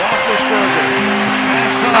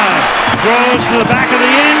Throws to the back of the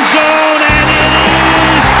end zone, and it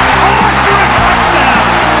is off for a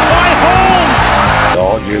touchdown by Holmes. With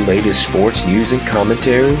all your latest sports news and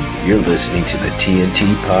commentary, you're listening to the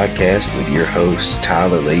TNT Podcast with your hosts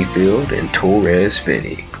Tyler Layfield and Torres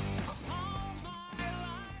Finney.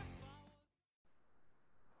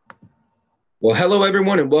 Well, hello,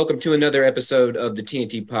 everyone, and welcome to another episode of the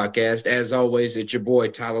TNT Podcast. As always, it's your boy,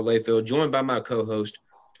 Tyler Layfield, joined by my co-host,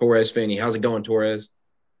 Torres Finney. How's it going, Torres?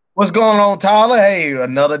 What's going on, Tyler? Hey,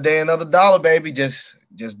 another day, another dollar, baby. Just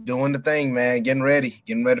doing the thing, man. Getting ready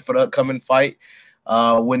for the upcoming fight.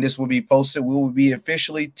 When this will be posted, we will be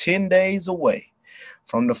officially 10 days away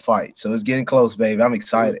from the fight. So it's getting close, baby. I'm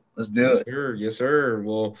excited. Let's do it. Sure. Yes, sir.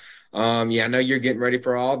 Well, I know you're getting ready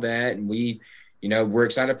for all that, and we're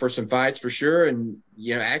excited for some fights for sure. And,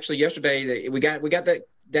 actually yesterday we got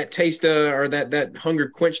that taste or that hunger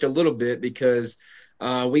quenched a little bit because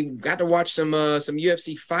we got to watch some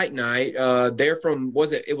UFC fight night there from,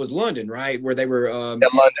 it was London, right? Where they were London.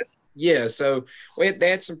 Yeah. So they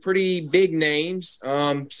had some pretty big names,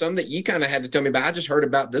 some that you kind of had to tell me about. I just heard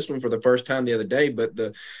about this one for the first time the other day, but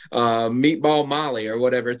the Meatball Molly or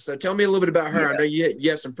whatever. So tell me a little bit about her. Yeah. I know you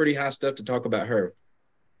have some pretty high stuff to talk about her.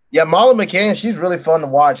 Yeah, Molly McCann, she's really fun to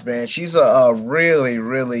watch, man. She's a really,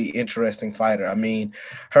 really interesting fighter. I mean,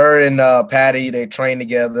 her and Patty, they train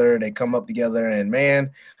together, they come up together, and,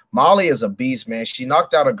 man, Molly is a beast, man. She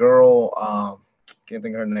knocked out a girl, can't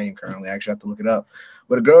think of her name currently. I actually have to look it up.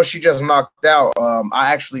 But a girl she just knocked out,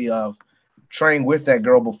 I actually trained with that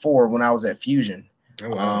girl before when I was at Fusion. Oh,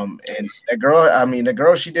 wow. And the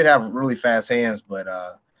girl, she did have really fast hands, but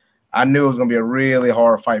I knew it was going to be a really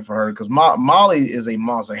hard fight for her because Molly is a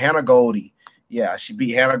monster. Hannah Goldie. Yeah, she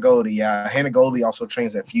beat Hannah Goldie. Yeah, Hannah Goldie also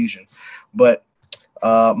trains at Fusion. But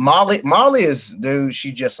Molly is, dude,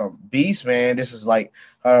 she's just a beast, man. This is like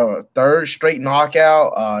her third straight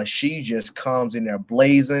knockout. She just comes in there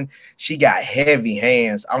blazing. She got heavy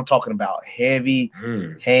hands. I'm talking about heavy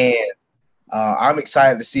hands. I'm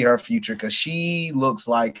excited to see her future because she looks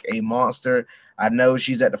like a monster. I know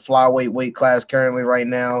she's at the flyweight weight class currently right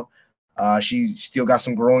now. She still got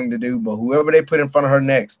some growing to do, but whoever they put in front of her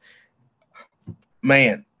next,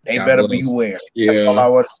 man, they better beware. Yeah. That's all I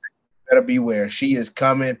want to say. Better beware. She is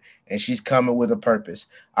coming, and she's coming with a purpose.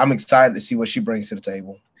 I'm excited to see what she brings to the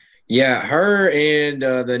table. Yeah, her and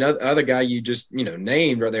the other guy you just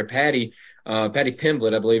named right there, Patty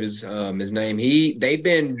Pimblett, I believe is his name. They've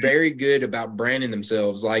been very good about branding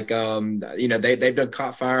themselves. Like they've done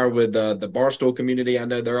caught fire with the Barstool community. I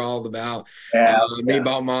know they're all about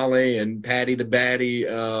Meatball Molly and Patty the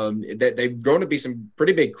Baddie. They've grown to be some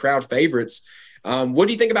pretty big crowd favorites. What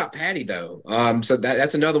do you think about Patty though? So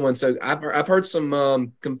that's another one. So I've heard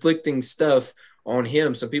some conflicting stuff on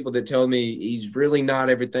him. Some people that tell me he's really not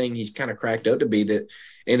everything he's kind of cracked up to be. That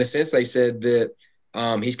in a sense they said that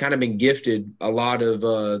he's kind of been gifted a lot of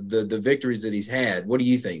the victories that he's had. What do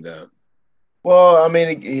you think though? Well, I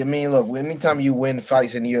mean, look, anytime you win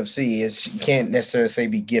fights in the UFC, you can't necessarily say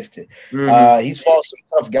be gifted. Mm-hmm. He's fought some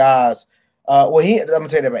tough guys. I'm gonna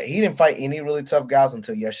tell you about. He didn't fight any really tough guys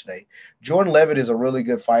until yesterday. Jordan Levitt is a really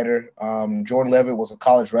good fighter. Jordan Levitt was a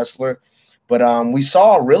college wrestler, but we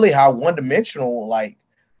saw really how one-dimensional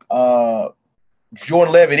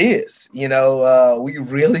Jordan Levitt is. We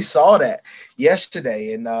really saw that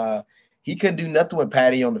yesterday, and he couldn't do nothing with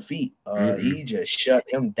Patty on the feet. He just shut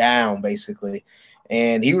him down basically,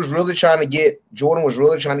 and Jordan was really trying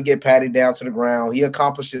to get Patty down to the ground. He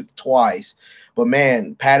accomplished it twice. But,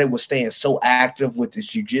 man, Patty was staying so active with his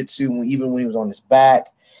jiu-jitsu even when he was on his back.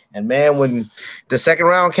 And, man, when the second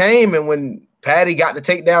round came and when Patty got the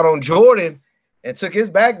takedown on Jordan and took his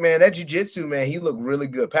back, man, that jiu-jitsu, man, he looked really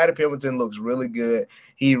good. Patty Pimblett looks really good.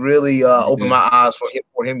 He really opened my eyes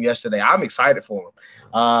for him yesterday. I'm excited for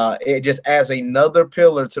him. It just adds another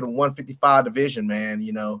pillar to the 155 division, man.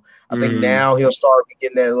 I think now he'll start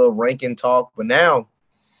getting that little ranking talk. But now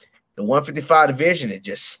the 155 division is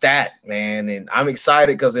just stacked, man. And I'm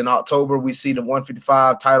excited because in October we see the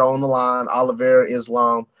 155 title on the line, Oliveira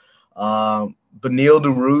Islam, Beneil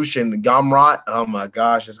Dariush and Gamrot. Oh, my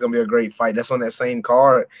gosh, it's going to be a great fight. That's on that same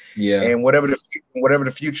card. Yeah. And whatever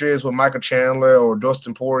the future is with Michael Chandler or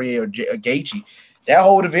Dustin Poirier or Gaethje, that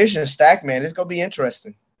whole division is stacked, man. It's going to be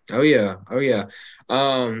interesting. Oh, yeah.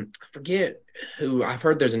 I forget who. I've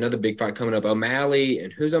heard there's another big fight coming up. O'Malley.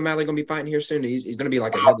 And who's O'Malley going to be fighting here soon? He's going to be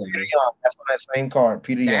like a headliner. Peter Yan. That's on that same card.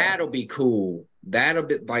 Peter Yan. That'll be cool. That'll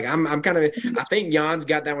be like I'm kind of. I think Jan's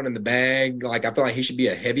got that one in the bag. Like I feel like he should be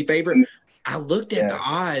a heavy favorite. I looked at the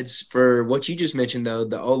odds for what you just mentioned though,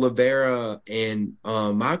 the Oliveira and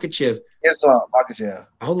Makhachev. It's Makhachev.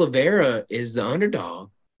 Oliveira is the underdog.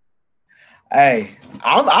 Hey,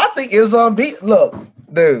 I think Islam beat. Look,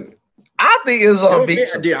 dude, I think Islam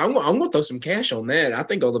beats him. Dude, I'm gonna throw some cash on that. I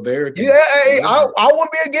think Oliveira can. Yeah, hey, I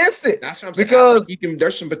wouldn't be against it. That's what I'm saying. Because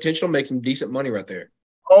there's some potential to make some decent money right there.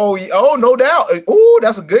 Oh, no doubt. Oh,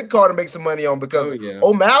 that's a good card to make some money on because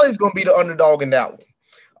O'Malley's gonna be the underdog in that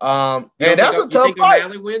one. And that's a tough fight.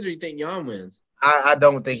 O'Malley wins, or you think Jan wins? I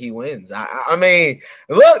don't think he wins. I mean,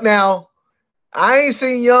 look now, I ain't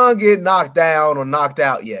seen Young get knocked down or knocked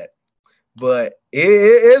out yet, but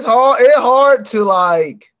it's hard. It's hard to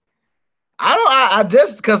like. I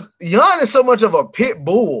just because Young is so much of a pit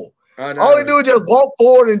bull. All he do is just walk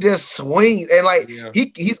forward and just swing. And like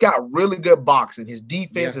he's got really good boxing. His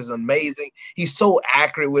defense is amazing. He's so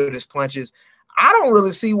accurate with his punches. I don't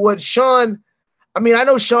really see what Sean. I mean, I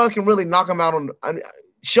know Sean can really knock him out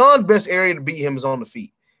Sean's best area to beat him is on the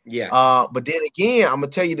feet. Yeah. But then again, I'm gonna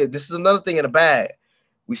tell you that this is another thing in the bag.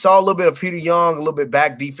 We saw a little bit of Peter Young, a little bit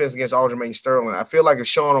back defense against Aljamain Sterling. I feel like if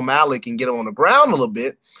Sean O'Malley can get on the ground a little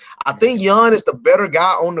bit, I think Young is the better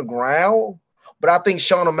guy on the ground. But I think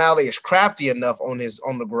Sean O'Malley is crafty enough on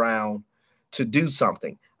the ground to do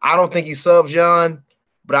something. I don't think he subs Jan,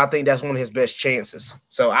 but I think that's one of his best chances.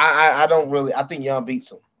 So I think Jan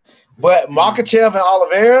beats him. But Makhachev and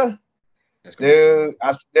Oliveira, dude,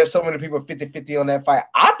 there's so many people 50-50 on that fight.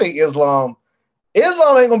 I think Islam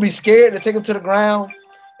ain't gonna be scared to take him to the ground.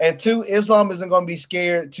 And two, Islam isn't gonna be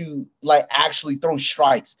scared to like actually throw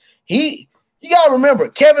strikes. You gotta remember,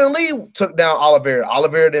 Kevin Lee took down Oliveira.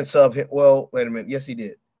 Oliveira didn't sub him. Well, wait a minute. Yes, he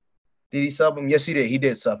did. Did he sub him? Yes, he did. He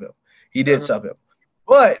did sub him. Sub him.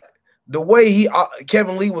 But the way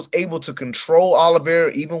Kevin Lee was able to control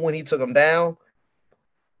Oliveira, even when he took him down,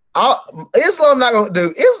 Islam not gonna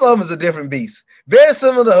do. Islam is a different beast. Very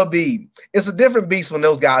similar to Habib. It's a different beast when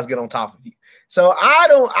those guys get on top of you. So I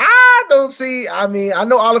don't see. I mean, I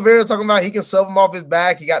know Oliveira talking about he can sub him off his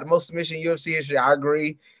back. He got the most submission in UFC history. I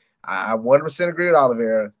agree. I 100% agree with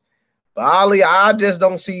Oliveira. But Ali, I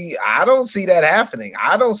don't see that happening.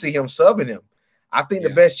 I don't see him subbing him. I think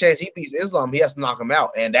the best chance he beats Islam, he has to knock him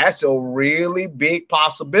out. And that's a really big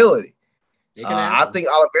possibility. I think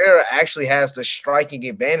Oliveira actually has the striking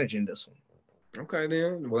advantage in this one. Okay,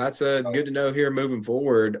 then. Well, that's good to know here moving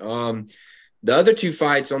forward. The other two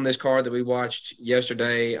fights on this card that we watched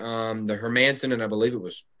yesterday, the Hermanson, and I believe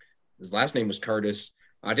his last name was Curtis.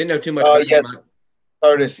 I didn't know too much about him.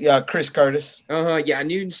 Curtis, Chris Curtis. Yeah, I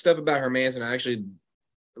knew stuff about Hermanson. I actually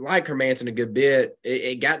like Hermanson a good bit.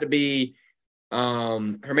 It got to be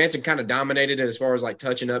Hermanson kind of dominated as far as like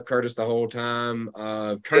touching up Curtis the whole time.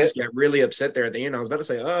 Curtis got really upset there at the end. I was about to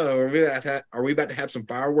say, are we about to have some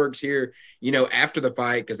fireworks here, after the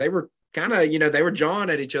fight? Because they were kind of, they were jawing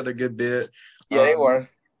at each other a good bit. Yeah, they were.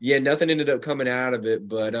 Yeah, nothing ended up coming out of it,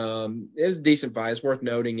 but it was a decent fight. It's worth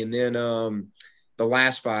noting. And then the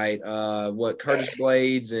last fight, Curtis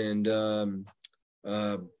Blades and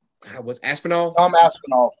what's Aspinall? Tom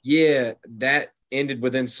Aspinall. Yeah, that ended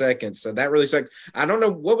within seconds. So that really sucks. I don't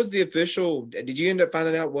know what was the official. Did you end up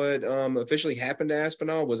finding out what officially happened to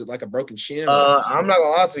Aspinall? Was it like a broken shin? I'm not gonna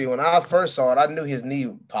lie to you. When I first saw it, I knew his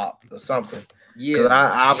knee popped or something. Yeah,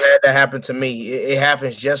 I've had that happen to me. It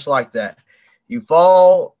happens just like that. You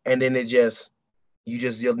fall and then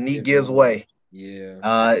your knee gives way.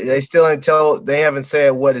 Yeah. They haven't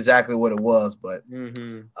said what it was, but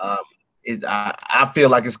I feel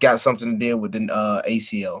like it's got something to deal with the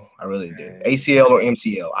ACL. I really do. ACL or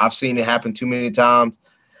MCL. I've seen it happen too many times.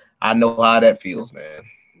 I know how that feels, man.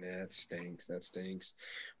 That stinks.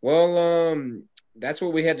 Well, that's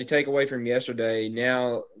what we had to take away from yesterday.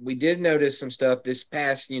 Now, we did notice some stuff this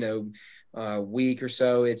past, week or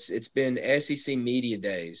so. It's been SEC media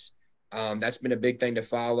days. That's been a big thing to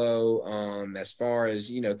follow as far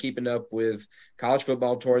as, keeping up with college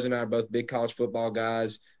football. Torres and I are both big college football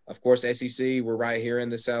guys. Of course, SEC, we're right here in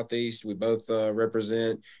the Southeast. We both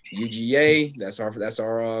represent UGA. That's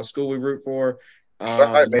our school we root for.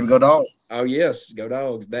 Right, baby, go Dogs. Oh, yes, go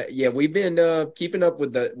Dogs. We've been keeping up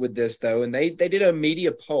with this, though, and they did a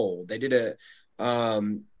media poll. They did a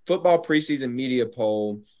football preseason media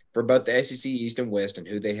poll for both the SEC East and West and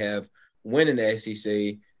who they have winning the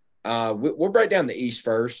SEC. We'll break down the East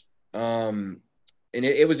first. And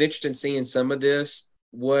it was interesting seeing some of this,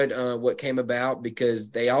 what came about,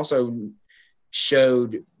 because they also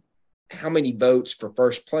showed how many votes for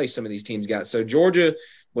first place some of these teams got. So Georgia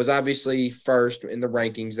was obviously first in the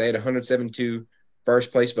rankings. They had 172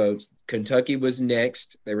 first place votes. Kentucky was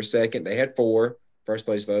next. They were second. They had 4 first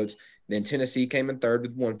place votes. Then Tennessee came in third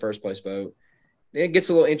with 1 first place vote. Then it gets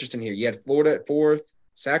a little interesting here. You had Florida at 4th.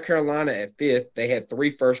 South Carolina at 5th. They had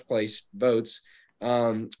 3 first place votes.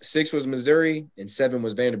 6 was Missouri and 7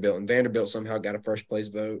 was Vanderbilt. And Vanderbilt somehow got a first place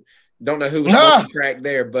vote. Don't know who was smoking crack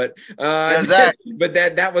there, but exactly. but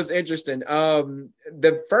that was interesting.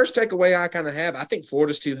 The first takeaway I kind of have, I think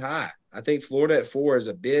Florida's too high. I think Florida at 4 is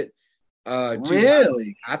a bit too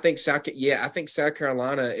really high. I think South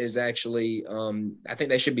Carolina is actually I think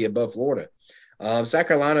they should be above Florida. South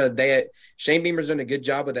Carolina, Shane Beamer's done a good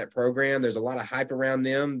job with that program. There's a lot of hype around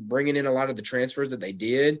them, bringing in a lot of the transfers that they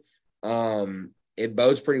did. It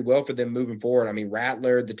bodes pretty well for them moving forward. I mean,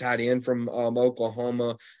 Rattler, the tight end from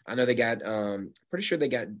Oklahoma. I know they got pretty sure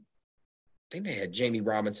I think they had Jamie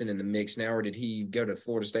Robinson in the mix now, or did he go to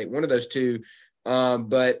Florida State? One of those two.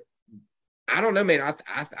 But I don't know, man.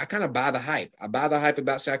 I kind of buy the hype. I buy the hype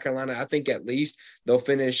about South Carolina. I think at least they'll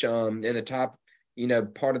finish in the top,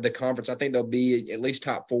 part of the conference. I think they'll be at least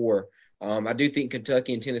top 4. I do think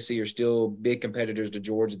Kentucky and Tennessee are still big competitors to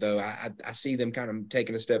Georgia, though. I see them kind of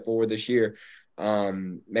taking a step forward this year,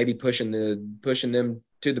 maybe pushing them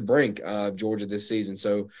to the brink of Georgia this season.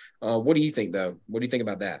 So what do you think, though? What do you think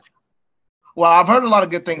about that? Well, I've heard a lot of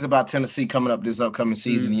good things about Tennessee coming up this upcoming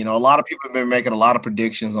season. A lot of people have been making a lot of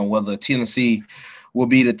predictions on whether Tennessee will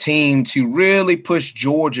be the team to really push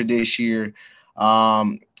Georgia this year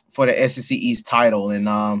for the SEC East title. And,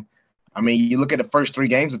 you look at the first 3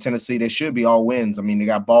 games of Tennessee, they should be all wins. I mean, they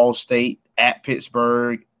got Ball State at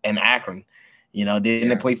Pittsburgh and Akron. Then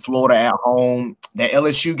they play Florida at home. That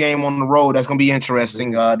LSU game on the road, that's going to be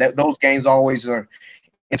interesting. Those games always are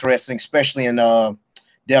interesting, especially in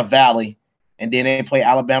Death Valley. And then they play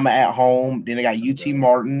Alabama at home. Then they got UT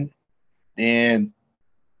Martin. Then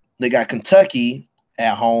they got Kentucky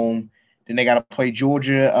at home. Then they got to play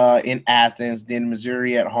Georgia in Athens. Then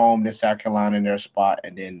Missouri at home. Then South Carolina in their spot.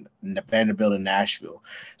 And then Vanderbilt and Nashville.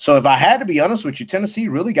 So if I had to be honest with you, Tennessee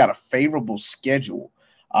really got a favorable schedule.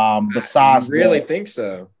 Besides, you really think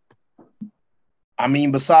so? I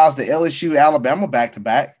mean, besides the LSU Alabama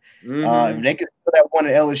back-to-back, if they could put that one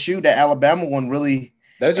at LSU, that Alabama one really.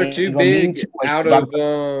 Those are too big out of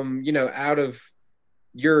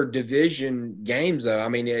your division games, though. I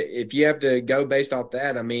mean, if you have to go based off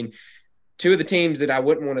that, I mean, 2 of the teams that I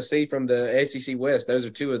wouldn't want to see from the SEC West, those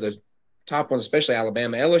are 2 of the top ones, especially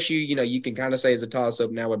Alabama. LSU, you can kind of say is a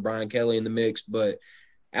toss-up now with Brian Kelly in the mix, but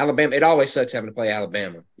Alabama, it always sucks having to play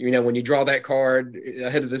Alabama. When you draw that card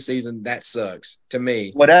ahead of the season, that sucks to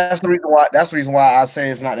me. Well, that's the reason why. That's the reason why I say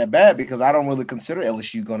it's not that bad, because I don't really consider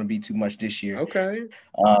LSU going to be too much this year. Okay.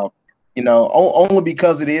 Only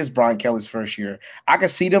because it is Brian Kelly's first year. I can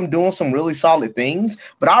see them doing some really solid things,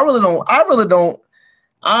 but I don't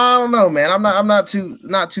know, man. I'm not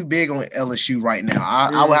too big on LSU right now.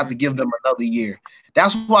 I would have to give them another year.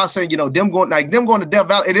 That's why I say, them going to Death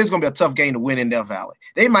Valley, it is going to be a tough game to win in Death Valley.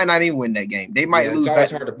 They might not even win that game. They might lose. It's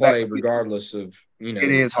always hard to play regardless of, it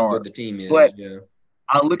is hard. What the team is. But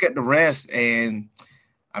I look at the rest, and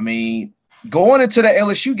I mean, going into the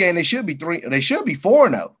LSU game, they should be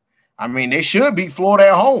 4-0. I mean, they should beat Florida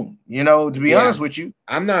at home, to be honest with you.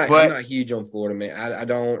 I'm not huge on Florida, man. I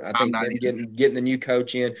think them getting the new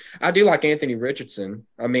coach in. I do like Anthony Richardson.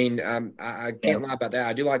 I mean, I can't lie about that.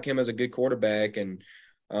 I do like him as a good quarterback. And,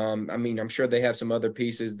 I'm sure they have some other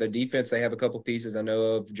pieces. The defense, they have a couple pieces I know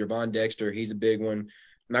of. Javon Dexter, he's a big one. I'm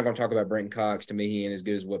not going to talk about Brenton Cox. To me, he ain't as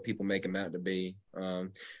good as what people make him out to be. A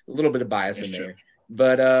little bit of bias in there.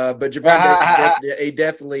 But Javon Dexter, he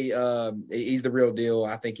definitely he's the real deal.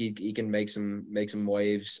 I think he can make some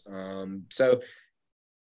waves. So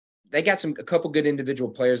they got a couple good individual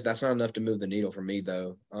players. That's not enough to move the needle for me,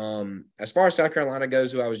 though. As far as South Carolina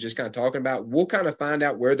goes, who I was just kind of talking about, we'll kind of find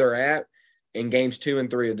out where they're at in games 2 and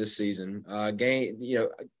 3 of this season.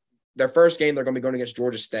 Their first game they're going to be going against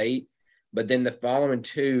Georgia State, but then the following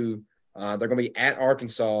 2 they're going to be at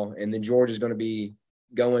Arkansas, and then Georgia's going to be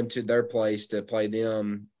going to their place to play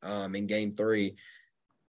them in game 3.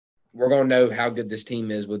 We're going to know how good this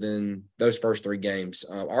team is within those first 3 games.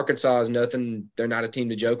 Arkansas is nothing. They're not a team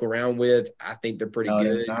to joke around with. I think they're pretty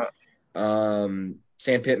good.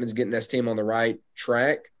 Sam Pittman's getting this team on the right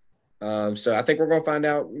track. So I think we're going to find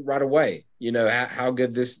out right away, how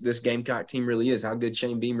good this Gamecock team really is, how good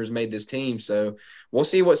Shane Beamer's made this team. So we'll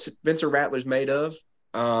see what Spencer Rattler's made of.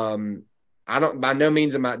 By no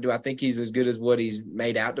means do I think he's as good as what he's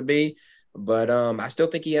made out to be, but I still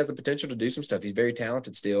think he has the potential to do some stuff. He's very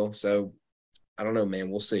talented still. So I don't know, man.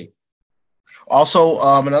 We'll see. Also,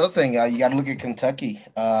 another thing, you got to look at Kentucky.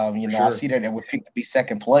 Sure. I see that they would pick to be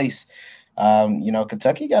second place.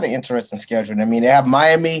 Kentucky got an interesting schedule. I mean, they have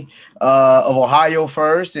Miami of Ohio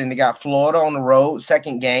first, and they got Florida on the road,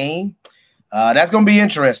 second game. That's going to be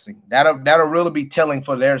interesting. That'll really be telling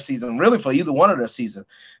for their season, really for either one of their season.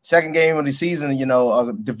 Second game of the season,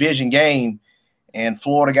 a division game, and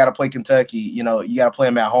Florida got to play Kentucky. You got to play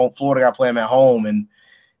them at home. Florida got to play them at home, and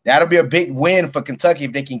That'll be a big win for Kentucky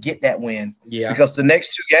if they can get that win. Yeah. Because the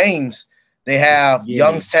next 2 games, they have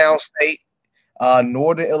Youngstown State,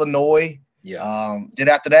 Northern Illinois. Yeah. Then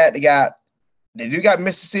after that, they do got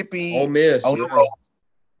Mississippi Ole Miss on the road.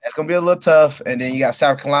 That's gonna be a little tough. And then you got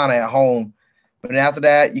South Carolina at home. But then after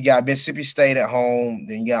that, you got Mississippi State at home.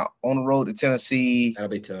 Then you got on the road to Tennessee. That'll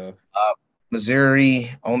be tough. Missouri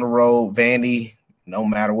on the road, Vandy, no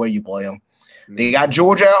matter where you play them. They got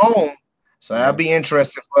Georgia at home. So that'll be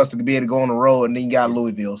interesting for us to be able to go on the road. And then you got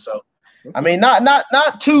Louisville. So I mean, not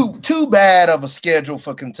too bad of a schedule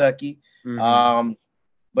for Kentucky.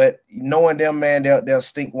 But knowing them, man, they'll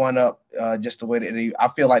stink one up just the way that I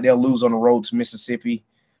feel like they'll lose on the road to Mississippi.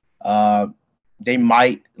 They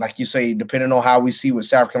might, like you say, depending on how we see with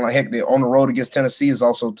South Carolina. Heck, they're on the road against Tennessee is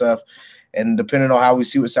also tough. And depending on how we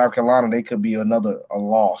see with South Carolina, they could be a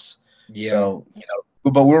loss. Yeah. So,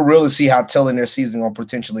 but we'll really see how telling their season will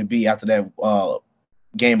potentially be after that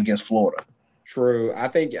game against Florida. True. I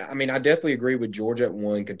definitely agree with Georgia at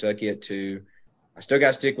 1, Kentucky at 2. I still got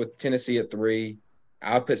to stick with Tennessee at 3.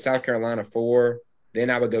 I'll put South Carolina 4. Then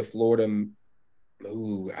I would go Florida.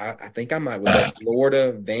 I think I might go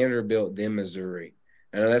Florida, Vanderbilt, then Missouri.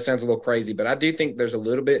 I know that sounds a little crazy, but I do think there's a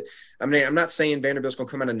little bit – I'm not saying Vanderbilt's going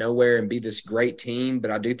to come out of nowhere and be this great team,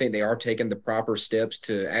 but I do think they are taking the proper steps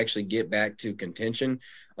to actually get back to contention.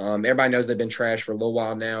 Everybody knows they've been trash for a little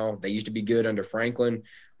while now. They used to be good under Franklin.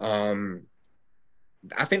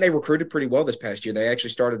 I think they recruited pretty well this past year. They actually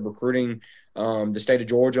started recruiting the state of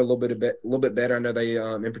Georgia a little bit better. I know they,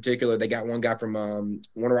 in particular, they got one guy from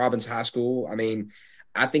Warner Robins High School. I mean,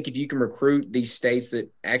 I think if you can recruit these states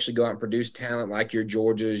that actually go out and produce talent like your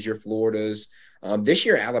Georgias, your Floridas, this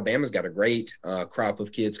year Alabama's got a great crop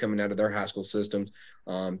of kids coming out of their high school systems.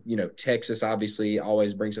 Texas obviously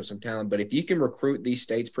always brings up some talent, but if you can recruit these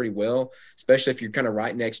states pretty well, especially if you're kind of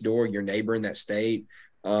right next door, your neighbor in that state,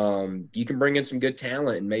 you can bring in some good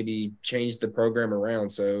talent and maybe change the program around.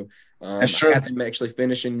 So That's true. I got them actually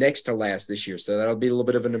finishing next to last this year, so that'll be a little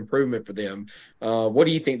bit of an improvement for them. What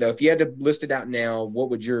do you think, though? If you had to list it out now, what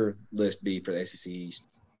would your list be for the SEC East?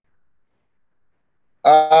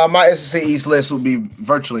 My SEC East list would be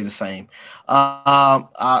virtually the same. I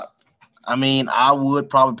would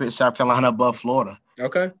probably pick South Carolina above Florida.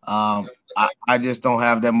 Okay. I just don't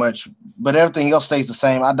have that much, but everything else stays the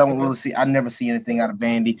same. I don't really see. I never see anything out of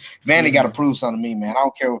Vandy. Vandy got to prove something to me, man. I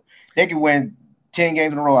don't care. They could win 10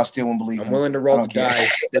 games in a row. I still won't believe. I'm willing to roll the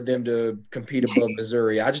dice for them to compete above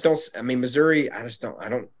Missouri. I just don't. I mean, Missouri. I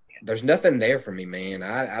don't. There's nothing there for me, man.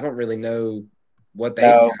 I don't really know what they.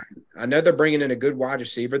 No. I know they're bringing in a good wide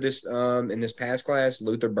receiver in this past class.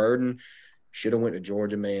 Luther Burden should have went to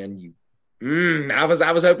Georgia, man. I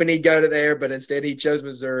was hoping he'd go to there, but instead he chose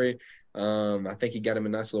Missouri. I think he got him a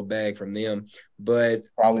nice little bag from them. But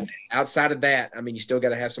probably outside of that, I mean, you still got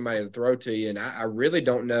to have somebody to throw to you. And I really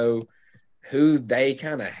don't know who they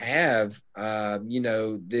kind of have,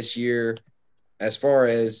 this year as far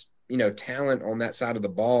as, talent on that side of the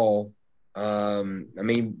ball. Do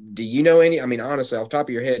you know honestly, off the top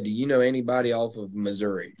of your head, do you know anybody off of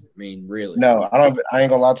Missouri? I mean, really? No, I don't. I ain't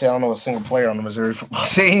gonna lie to you. I don't know a single player on the Missouri football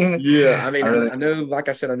team. Yeah, I know, like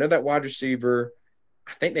I said, I know that wide receiver.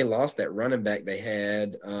 I think they lost that running back they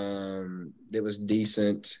had. It was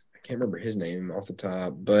decent. I can't remember his name off the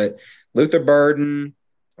top, but Luther Burden.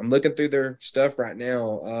 I'm looking through their stuff right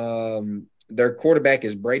now. Their quarterback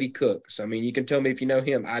is Brady Cook. So, I mean, you can tell me if you know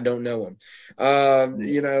him. I don't know him. I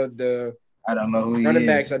don't know who he running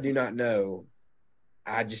backs I do not know.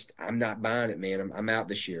 I'm not buying it, man. I'm out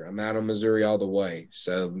this year. I'm out on Missouri all the way.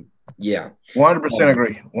 So, yeah. 100%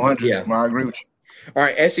 agree. 100. Yeah. I agree with you. All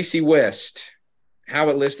right, SEC West. How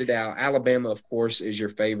it listed out. Alabama, of course, is your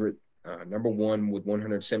favorite. Number 1 with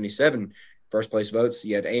 177 first-place votes.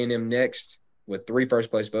 You had A&M next with 3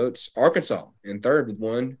 first-place votes. Arkansas in third with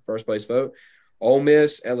 1 first-place vote. Ole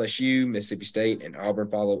Miss, LSU, Mississippi State, and Auburn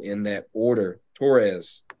follow in that order.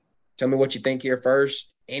 Torres, tell me what you think here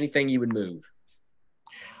first. Anything you would move?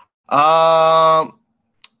 All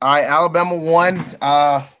right, Alabama 1.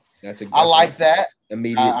 I like that.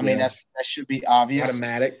 Immediate. That should be obvious.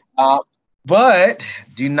 Automatic. But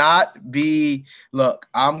do not be – look,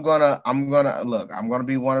 I'm gonna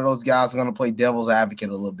be one of those guys who's going to play devil's advocate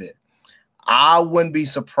a little bit. I wouldn't be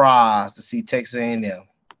surprised to see Texas A&M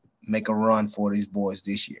make a run for these boys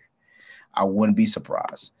this year. I wouldn't be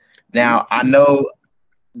surprised. Now, I know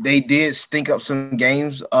they did stink up some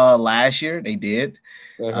games last year. They did.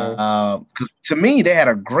 Because to me, they had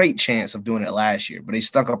a great chance of doing it last year, but they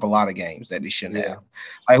stunk up a lot of games that they shouldn't have.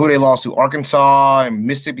 Like who they lost to, Arkansas and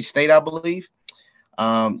Mississippi State, I believe.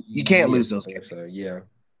 You can't lose those games. So, yeah.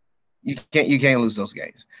 You can't lose those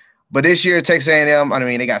games. But this year, Texas A&M, I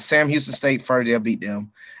mean, they got Sam Houston State first. They'll beat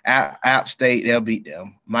them. App State, they'll beat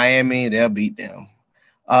them. Miami, they'll beat them.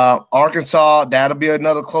 Arkansas, that'll be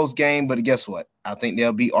another close game. But guess what? I think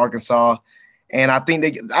they'll beat Arkansas. And I think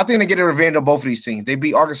they get a revenge on both of these teams. They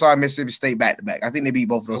beat Arkansas and Mississippi State back to back. I think they beat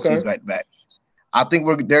both of those teams back to back. I think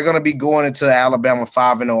they're going to be going into Alabama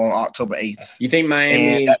 5-0 on October 8th. You think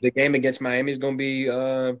the game against Miami is going to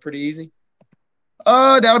be pretty easy?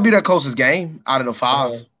 That'll be their closest game out of the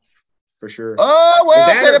 5. For sure. Well,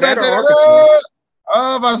 take it back. Arkansas.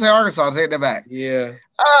 I'm about to say Arkansas. Take that back. Yeah.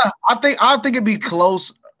 I think it'd be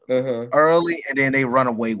close early, and then they run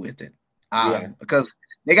away with it. Because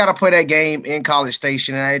they got to play that game in College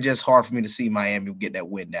Station, and it's just hard for me to see Miami get that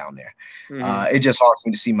win down there. It's just hard for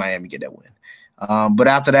me to see Miami get that win. But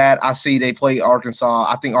after that, I see they play Arkansas.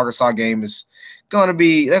 I think Arkansas game is they're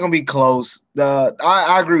gonna be close.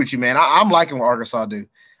 I agree with you, man. I'm liking what Arkansas do.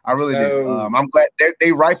 I really do. I'm glad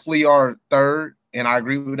they rightfully are third, and I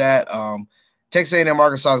agree with that. Texas A&M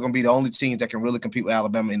Arkansas is going to be the only teams that can really compete with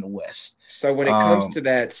Alabama in the West. So when it comes to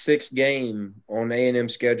that 6th game on A&M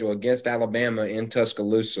schedule against Alabama in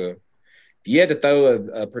Tuscaloosa, if you had to throw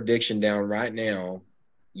a prediction down right now,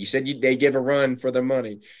 you said they give a run for their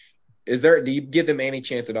money. Do you give them any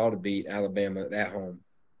chance at all to beat Alabama at home?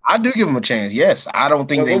 I do give them a chance. Yes, I don't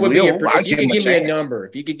think they will. If you could give me a number,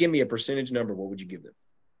 if you could give me a percentage number, what would you give them?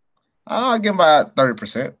 I'll give them about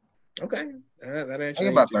 30%. Okay. That actually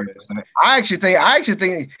about 30%. I actually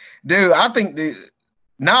think, dude, I think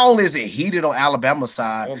not only is it heated on Alabama's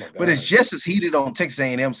side, but it's just as heated on Texas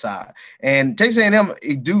A&M side. And Texas A&M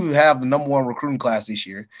do have the number 1 recruiting class this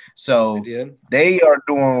year. So they are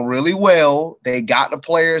doing really well. They got the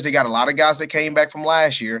players. They got a lot of guys that came back from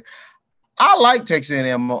last year. I like Texas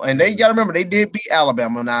A&M, and they got to remember they did beat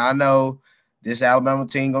Alabama. Now, I know this Alabama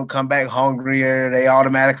team gonna come back hungrier. They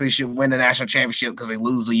automatically should win the national championship because they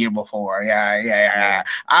lose the year before. Yeah.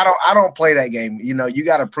 I don't play that game. You know, you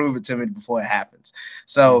got to prove it to me before it happens.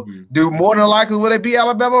 So, do more than likely will they beat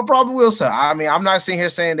Alabama? Probably will. So, I mean, I'm not sitting here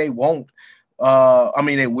saying they won't. I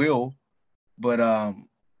mean, they will, but I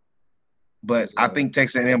think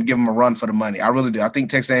Texas A&M give them a run for the money. I really do. I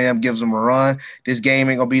think Texas A&M gives them a run. This game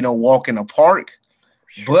ain't gonna be no walk in the park,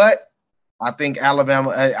 but I think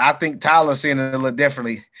Tyler's seeing it a little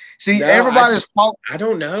differently. See, everybody's fault. I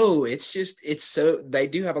don't know. It's so they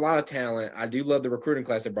do have a lot of talent. I do love the recruiting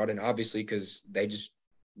class they brought in, obviously, because they just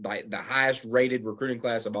like the highest rated recruiting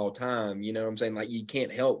class of all time. You know what I'm saying? Like you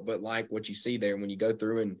can't help but like what you see there when you go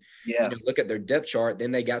through and look at their depth chart. Then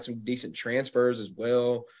they got some decent transfers as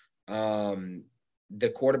well. The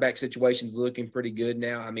quarterback situation is looking pretty good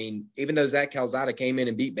now. I mean, even though Zach Calzada came in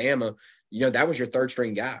and beat Bama, that was your third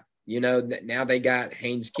string guy. Now they got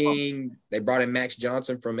Haynes King. They brought in Max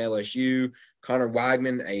Johnson from LSU. Connor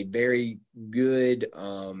Weigman, a very good,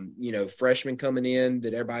 freshman coming in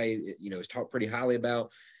that everybody, has talked pretty highly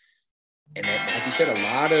about. And that, like you said,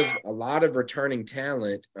 a lot of returning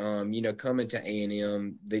talent, coming to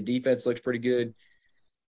A&M. The defense looks pretty good.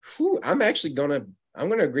 I'm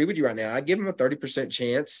going to agree with you right now. I give them a 30%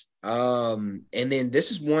 chance. And then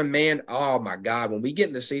this is one, man. Oh my God. When we get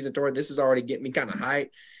in the season, Tori, this is already getting me kind of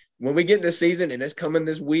hyped. When we get in the season and it's coming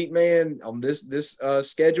this week, man, on this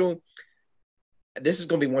schedule, this is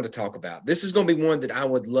going to be one to talk about. This is going to be one that I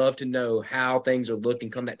would love to know how things are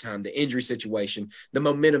looking come that time, the injury situation, the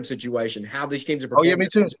momentum situation, how these teams are performing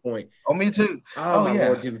at this point. Oh, me too. Oh my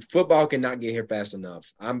Lord, dude. Football cannot get here fast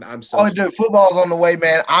enough. I'm so dude, football's on the way,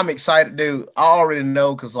 man. I'm excited, dude. I already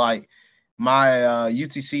know because, like, my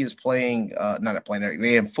UTC is playing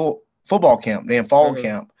they're in football camp. They're in fall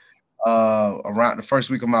camp. Around the first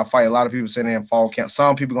week of my fight, a lot of people saying they're in fall camp.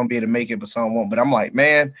 Some people gonna be able to make it, but some won't. But I'm like,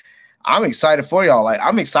 man, I'm excited for y'all. Like,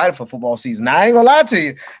 I'm excited for football season. I ain't gonna lie to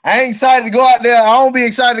you. I ain't excited to go out there. I don't be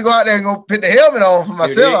excited to go out there and go put the helmet on for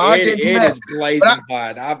myself. Dude, it is blazing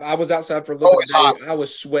hot. I was outside for a little bit. I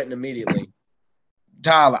was sweating immediately.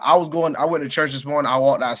 Tyler, I went to church this morning. I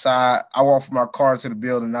walked outside. I walked from my car to the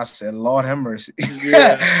building. And I said, Lord have mercy.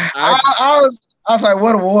 Yeah. I was like,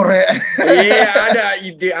 what a water at? Yeah, I know.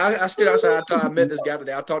 You did. I stood outside. I met this guy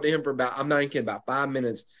today. I talked to him for I'm not even kidding, about 5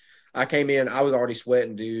 minutes. I came in. I was already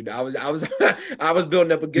sweating, dude. I was I was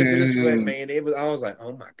building up a good bit of sweat, man. I was like,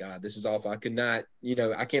 oh my God, this is awful. I could not,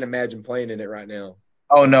 I can't imagine playing in it right now.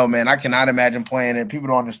 Oh no, man, I cannot imagine playing it. People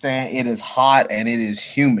don't understand. It is hot and it is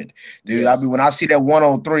humid, dude. Yes. When I see that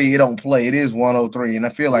 103, it don't play. It is 103, and I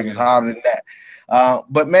feel like it's hotter than that.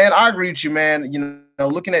 But man, I agree with you, man.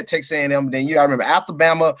 Looking at Texas A&M, then you gotta remember after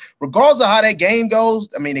Bama, regardless of how that game goes.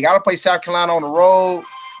 I mean, they got to play South Carolina on the road.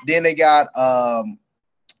 Then they got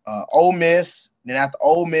Ole Miss. Then after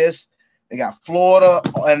Ole Miss, They got Florida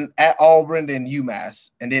and at Auburn, then UMass,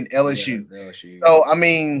 and then LSU. Yeah, LSU. So I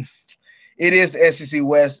mean, it is the SEC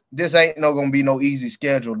West. This ain't gonna be no easy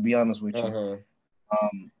schedule, to be honest with you.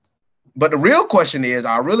 But the real question is,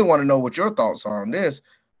 I really want to know what your thoughts are on this.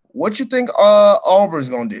 What you think Auburn's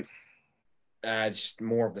gonna do? Just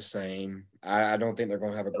more of the same. I don't think they're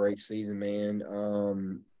gonna have a great season, man.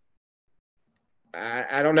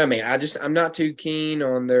 I don't know, man. I'm not too keen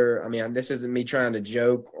on their. I mean, this isn't me trying to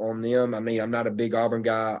joke on them. I mean, I'm not a big Auburn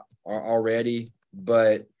guy already,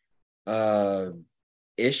 but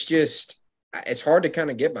it's hard to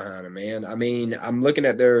kind of get behind them, man. I mean, I'm looking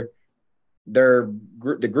at the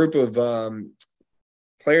group of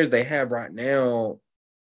players they have right now.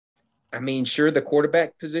 I mean, sure, the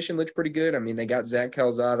quarterback position looks pretty good. I mean, they got Zach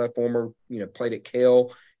Calzada, former, played at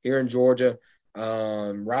Cal here in Georgia.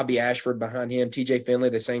 Robbie Ashford behind him, TJ Finley,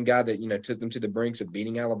 the same guy that, took them to the brinks of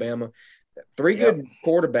beating Alabama. Three good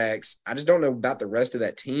quarterbacks. I just don't know about the rest of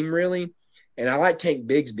that team really. And I like Tank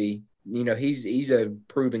Bigsby. He's a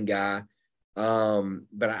proven guy.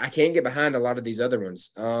 But I can't get behind a lot of these other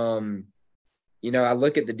ones. I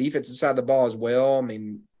look at the defensive side of the ball as well. I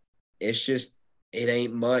mean, it's just it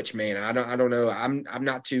ain't much, man. I don't know. I'm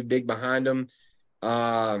not too big behind them.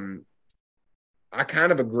 I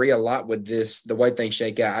kind of agree a lot with the way things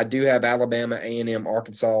shake out. I do have Alabama, A&M,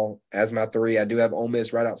 Arkansas as my 3. I do have Ole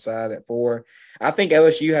Miss right outside at 4. I think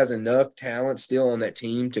LSU has enough talent still on that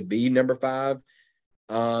team to be number 5.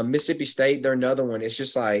 Mississippi State, they're another one. It's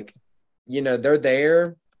just like, they're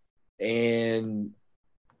there, and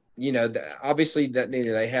obviously that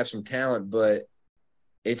they have some talent, but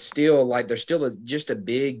it's still like there's still just a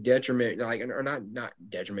big detriment, or not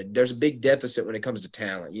detriment. There's a big deficit when it comes to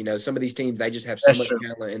talent. Some of these teams, they just have so much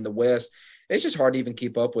talent in the West. It's just hard to even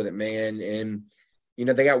keep up with it, man. And,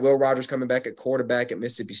 they got Will Rogers coming back at quarterback at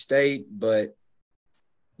Mississippi State, but,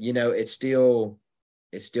 it's still,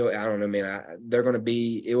 I don't know, man.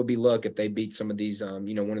 It would be luck if they beat some of these,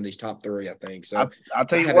 one of these top 3, I think. So I'll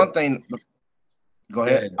tell you one thing. Go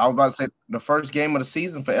ahead. I was about to say the first game of the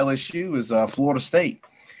season for LSU is Florida State.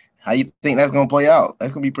 How you think that's going to play out?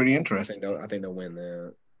 That's going to be pretty interesting. I think they'll win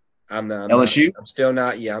that. I'm LSU. I'm still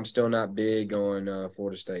not big on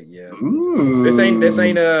Florida State yet. Ooh. This ain't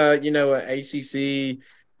a ACC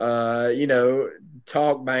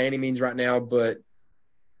talk by any means right now, but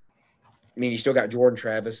I mean, you still got Jordan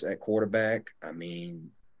Travis at quarterback. I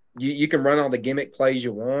mean, you can run all the gimmick plays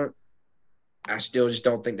you want. I still just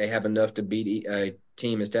don't think they have enough to beat a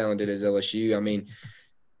team as talented as LSU. I mean,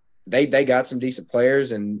 they got some decent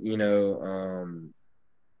players, and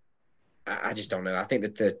I just don't know. I think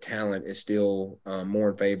that the talent is still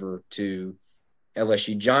more in favor to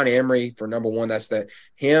LSU. John Emery for number 1. That's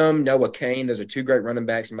him. Noah Cain. Those are 2 great running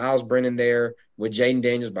backs. Miles Brennan there with Jaden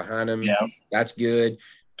Daniels behind him. Yeah, that's good.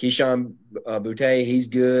 Keyshawn Boutte, he's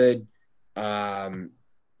good. The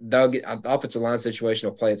offensive line situation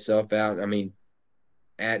will play itself out. I mean,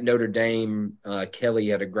 at Notre Dame, Kelly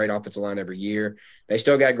had a great offensive line every year. They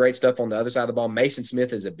still got great stuff on the other side of the ball. Mason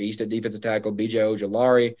Smith is a beast at defensive tackle. BJ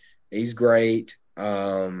Ojolari, he's great.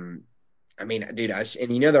 I mean, dude,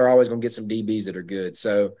 and they're always going to get some DBs that are good.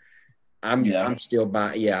 So I'm still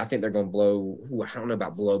buying. Yeah, I think they're going to blow. I don't know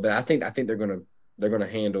about blow, but I think they're going to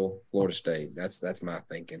handle Florida State. That's my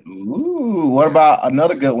thinking. Ooh, what about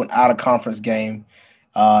another good one out of conference game?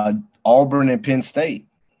 Auburn and Penn State.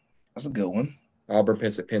 That's a good one. Auburn,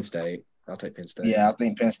 Penn State. I'll take Penn State. Yeah, I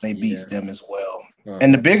think Penn State beats them as well.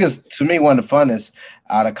 And the biggest, to me, one of the funnest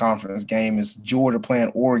out of conference game is Georgia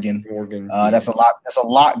playing Oregon. That's a lot. That's a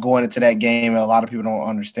lot going into that game, and a lot of people don't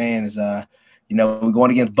understand. Is we're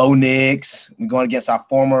going against Bo Nix. We're going against our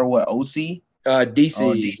former OC.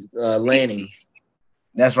 DC. Lanning.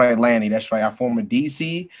 That's right, Lanny. That's right, our former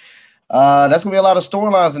DC. That's gonna be a lot of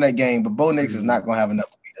storylines in that game, but Bo Nix is not gonna have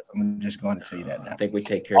enough to beat us. I'm just going to tell you that now. I think we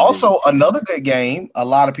take care. Also, another good game. A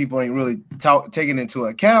lot of people ain't really taking into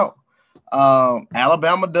account.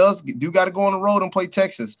 Alabama do got to go on the road and play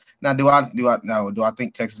Texas. Now, do I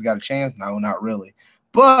think Texas got a chance? No, not really.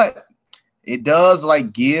 But it does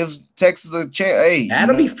gives Texas a chance. Hey,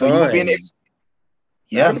 that'll be fun. That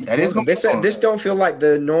is gonna be fun. This don't feel like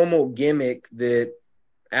the normal gimmick that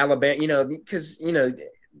Alabama, because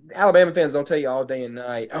Alabama fans don't tell you all day and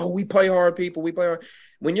night, oh, we play hard, people. We play hard.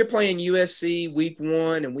 When you're playing USC week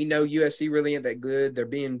 1, and we know USC really ain't that good, they're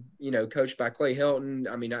being, coached by Clay Helton.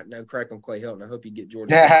 I mean, not no crack on Clay Helton. I hope you get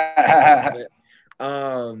Jordan.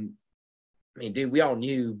 I mean, dude, we all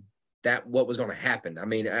knew what was going to happen. I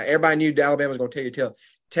mean, everybody knew Alabama was going to tell you tale.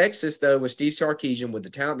 Texas, though, with Steve Sarkisian, with the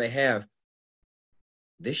talent they have,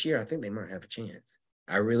 this year, I think they might have a chance.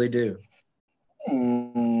 I really do.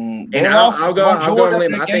 And I'll go on a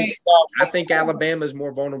limb. I think Alabama is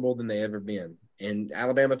more vulnerable than they've ever been. And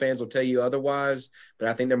Alabama fans will tell you otherwise, but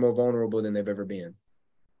I think they're more vulnerable than they've ever been.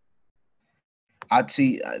 I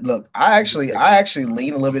actually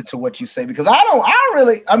lean a little bit to what you say because I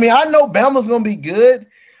know Bama's gonna be good,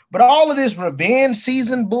 but all of this revenge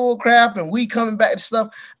season bull crap and we coming back and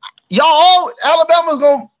stuff, Alabama's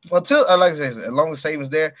gonna like I said, as long as Saban's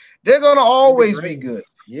there, they're gonna always be good.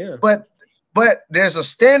 Yeah. But there's a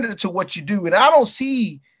standard to what you do, and I don't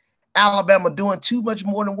see Alabama doing too much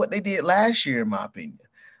more than what they did last year, in my opinion.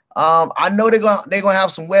 I know they're gonna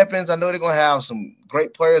have some weapons. I know they're gonna have some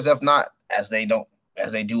great players, if not as they do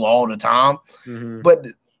all the time. Mm-hmm. But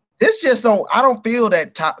I don't feel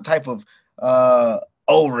that type of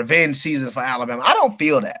revenge season for Alabama. I don't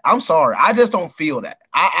feel that. I'm sorry. I just don't feel that.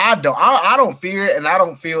 I don't fear it, and I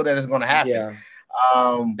don't feel that it's gonna happen. Yeah.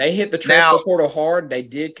 They hit the transfer portal hard. They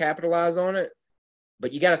did capitalize on it.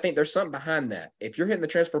 But you got to think there's something behind that. If you're hitting the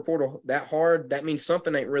transfer portal that hard, that means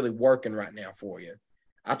something ain't really working right now for you.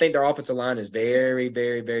 I think their offensive line is very,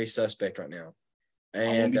 very, very suspect right now. And I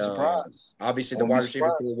wouldn't be surprised. Obviously, the wide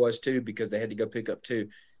receiver pool was too because they had to go pick up two.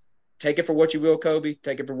 Take it for what you will, Kobe.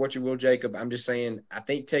 Take it for what you will, Jacob. I'm just saying, I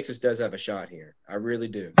think Texas does have a shot here. I really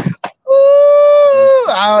do.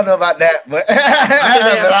 I don't know about that, but I think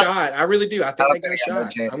they have a shot. I really do. I think they got a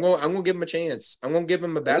shot. I'm gonna give them a chance. I'm gonna give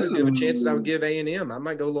them about as good of a chance as I would give A&M. I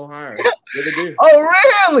might go a little higher. Really do. Oh,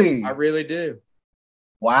 really? I really do.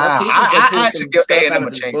 Wow. I should give A&M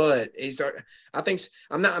a chance. But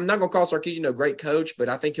I'm not gonna call Sarkisian a great coach, but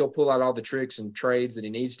I think he'll pull out all the tricks and trades that he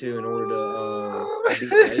needs to in order to beat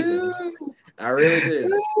Saban. I really do.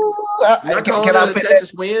 I'm not calling it a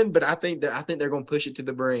Texas win, but I think they're going to push it to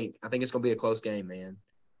the brink. I think it's going to be a close game, man.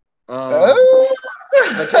 I'll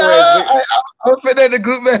put that in the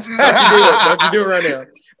group message. Don't you do it right now.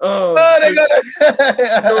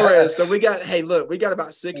 Torres, so we got about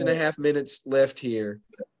 6.5 minutes left here.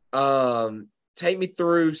 Take me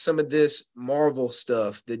through some of this Marvel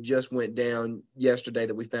stuff that just went down yesterday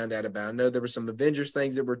that we found out about. I know there were some Avengers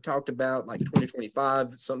things that were talked about, like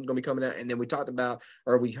 2025, something's going to be coming out. And then we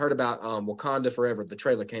heard about Wakanda Forever. The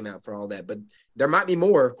trailer came out for all that. But there might be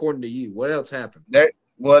more, according to you. What else happened? There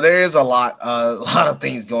is a lot of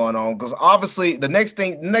things going on because obviously the next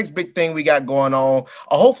big thing we got going on.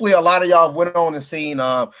 Hopefully, a lot of y'all went on and seen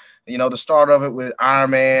the start of it with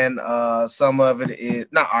Iron Man. Some of it is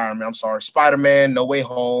not Iron Man. I'm sorry, Spider-Man: No Way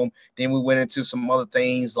Home. Then we went into some other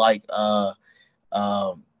things like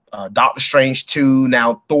Doctor Strange 2.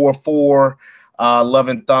 Now Thor 4, Love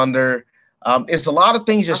and Thunder. It's a lot of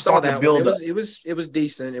things just start to build up. It was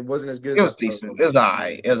decent. It wasn't as good. It was decent. It was all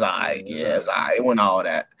right. Yeah, it's all right. It wasn't all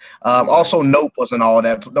that. Also, Nope wasn't all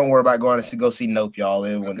that. Don't worry about going to go see Nope, y'all.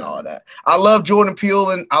 It wasn't all that. I love Jordan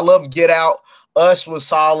Peele and I love Get Out. Us was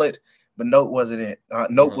solid, but Nope wasn't it.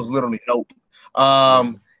 Nope was literally Nope.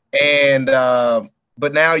 But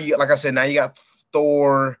now like I said, now you got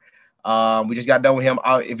Thor. We just got done with him.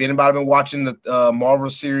 If anybody been watching the Marvel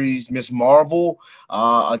series, Miss Marvel,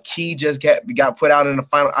 a key just got put out in the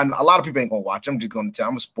final. A lot of people ain't gonna watch. I'm just gonna tell.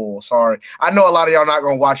 I'm a spoil. Sorry. I know a lot of y'all not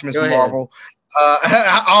gonna watch Miss Marvel.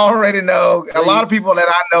 I already know a lot of people that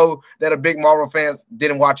I know that are big Marvel fans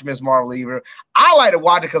didn't watch Miss Marvel either. I like to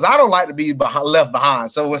watch it because I don't like to be left behind.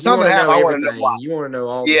 So when something happens, I want to know why. You want to know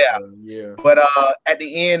all. Yeah. But at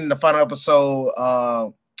the end, the final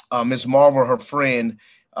episode, Miss Marvel, her friend,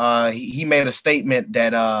 he made a statement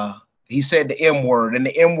that he said the M word, and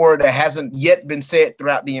the M word that hasn't yet been said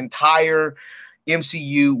throughout the entire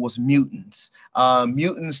MCU was mutants.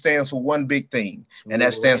 Mutants stands for one big thing, and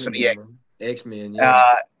that stands for the X-Men.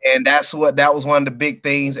 Yeah. And that was one of the big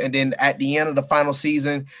things. And then at the end of the final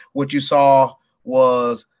season, what you saw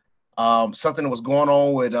was something that was going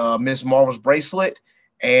on with Miss Marvel's bracelet,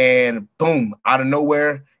 and boom, out of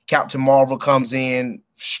nowhere, Captain Marvel comes in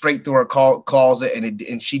straight through her closet,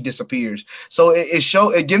 and she disappears. So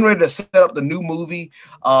it getting ready to set up the new movie,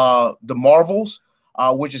 The Marvels,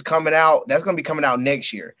 which is coming out. That's going to be coming out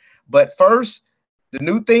next year. But first, the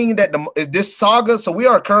new thing that this saga. So we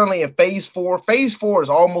are currently in phase 4. Phase 4 is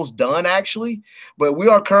almost done, actually, but we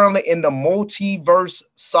are currently in the multiverse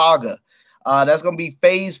saga. That's going to be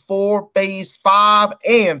phase 4, phase 5,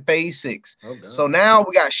 and phase 6. So now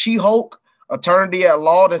we got She-Hulk, Eternity at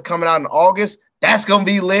Law, that's coming out in August. That's going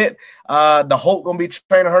to be lit. The Hulk going to be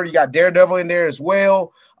training her. You got Daredevil in there as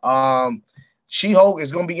well. She-Hulk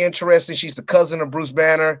is going to be interesting. She's the cousin of Bruce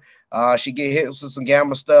Banner. She get hit with some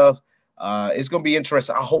gamma stuff. It's going to be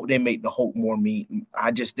interesting. I hope they make the Hulk more mean.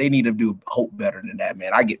 They need to do Hulk better than that,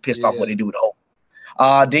 man. I get pissed off what they do with Hulk.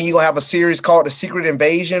 Then you're going to have a series called The Secret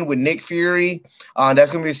Invasion with Nick Fury.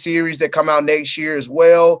 That's going to be a series that come out next year as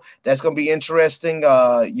well. That's going to be interesting.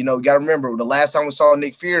 You got to remember, the last time we saw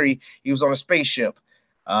Nick Fury, he was on a spaceship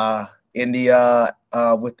in the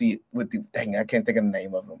with the dang, I can't think of the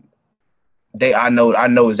name of them. I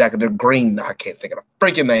know exactly. They're green. I can't think of the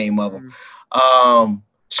freaking name of them.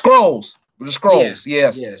 Skrulls. The Skrulls.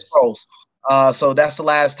 Yes. Skrulls. So that's the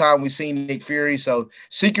last time we've seen Nick Fury. So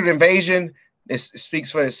Secret Invasion, it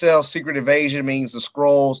speaks for itself. Secret Invasion means the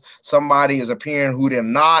Skrulls. Somebody is appearing who they're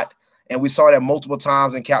not. And we saw that multiple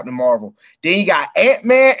times in Captain Marvel. Then you got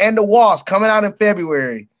Ant-Man and the Wasp coming out in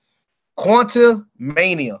February.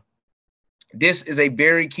 Quantumania. This is a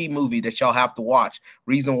very key movie that y'all have to watch.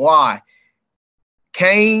 Reason why.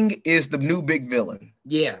 Kang is the new big villain.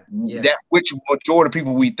 Yeah. That which majority of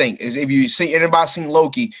people we think is. If you see anybody seen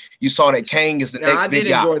Loki, you saw that Kang is the next big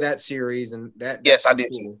guy. I did enjoy that series, and that. Yes, I did.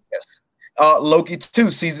 Cool. Yes. Loki 2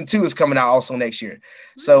 season 2 is coming out also next year.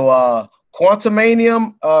 So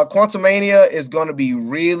Quantumania is going to be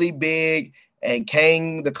really big, and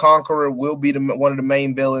Kang the Conqueror will be one of the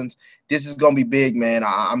main villains. This is going to be big, man.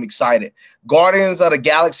 I'm excited. Guardians of the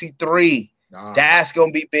Galaxy 3. That's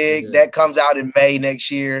going to be big. Yeah. That comes out in May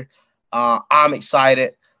next year. I'm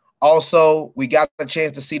excited. Also, we got a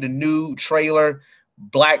chance to see the new trailer,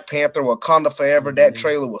 Black Panther Wakanda Forever. Mm-hmm. That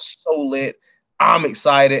trailer was so lit. I'm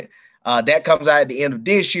excited. That comes out at the end of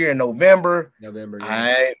this year in November. Yeah. All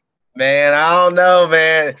right, man, I don't know,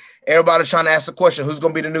 man. Everybody trying to ask the question, who's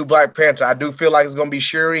going to be the new Black Panther? I do feel like it's going to be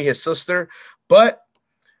Shuri, his sister, but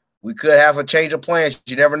we could have a change of plans.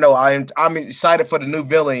 You never know. I'm excited for the new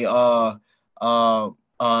villain,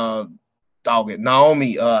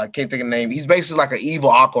 Naomi. I can't think of the name. He's basically like an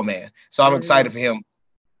evil Aquaman. So I'm excited for him.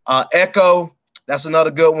 Echo, that's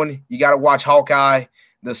another good one. You got to watch Hawkeye,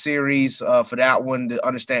 the series for that one to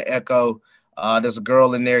understand Echo. There's a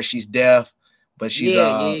girl in there. She's deaf, but she's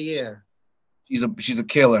she's a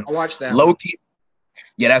killer. I watched that. Loki.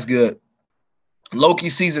 Yeah, that's good. Loki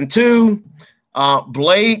season 2.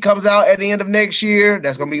 Blade comes out at the end of next year.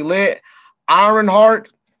 That's gonna be lit. Ironheart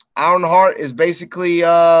is basically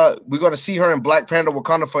we're gonna see her in Black Panther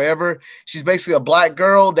Wakanda Forever. She's basically a black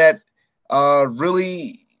girl that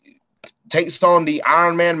really takes on the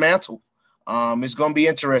Iron Man mantle. It's gonna be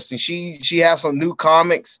interesting. She has some new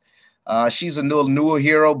comics. She's a newer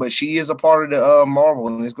hero, but she is a part of the Marvel,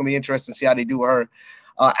 and it's gonna be interesting to see how they do her.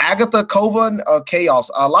 Agatha Coven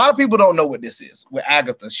Chaos. A lot of people don't know what this is with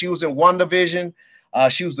Agatha. She was in WandaVision.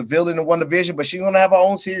 She was the villain in WandaVision, but she's gonna have her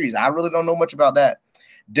own series. I really don't know much about that.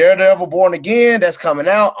 Daredevil Born Again, that's coming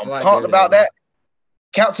out. I'm pumped about that.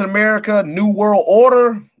 Captain America New World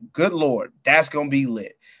Order. Good Lord, that's gonna be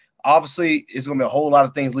lit. Obviously, it's gonna be a whole lot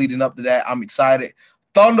of things leading up to that. I'm excited.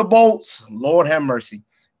 Thunderbolts, Lord have mercy.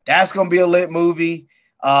 That's gonna be a lit movie.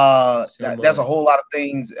 That's a whole lot of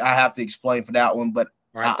things I have to explain for that one, but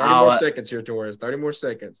all right, 30 more seconds here, Torres. 30 more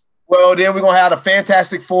seconds. Well, then we're going to have the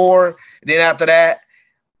Fantastic Four. Then after that,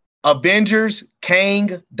 Avengers,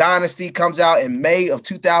 Kang Dynasty comes out in May of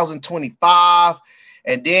 2025.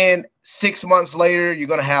 And then 6 months later, you're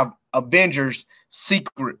going to have Avengers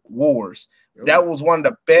Secret Wars. Ooh. That was one of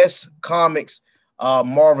the best comics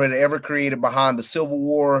Marvel had ever created behind the Civil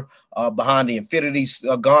War, behind the Infinity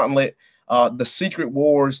Gauntlet, the Secret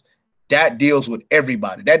Wars. That deals with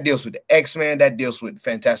everybody. That deals with the X-Men. That deals with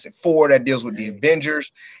Fantastic Four. That deals with the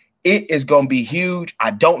Avengers. It is going to be huge.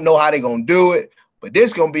 I don't know how they're going to do it, but this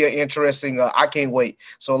is going to be an interesting. I can't wait.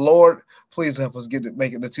 So, Lord, please help us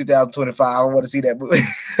make it to 2025. I want to see that movie.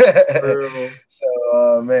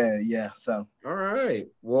 So, man, yeah. So, all right.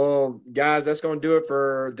 Well, guys, that's going to do it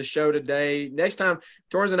for the show today. Next time,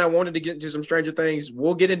 Torres and I wanted to get into some Stranger Things.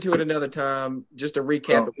 We'll get into it another time. Just to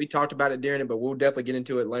recap it, we talked about it during it, but we'll definitely get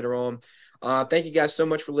into it later on. Thank you guys so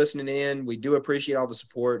much for listening in. We do appreciate all the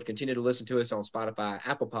support. Continue to listen to us on Spotify,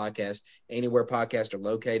 Apple Podcasts, anywhere podcasts are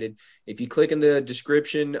located. If you click in the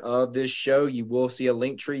description of this show, you will see a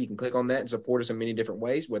link tree. You can click on that and support us in many different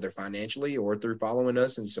ways, whether financially or through following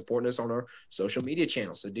us and supporting us on our social media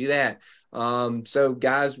channels. So do that. So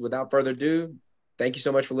guys, without further ado, thank you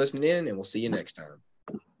so much for listening in, and we'll see you next time.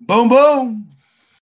 Boom, boom.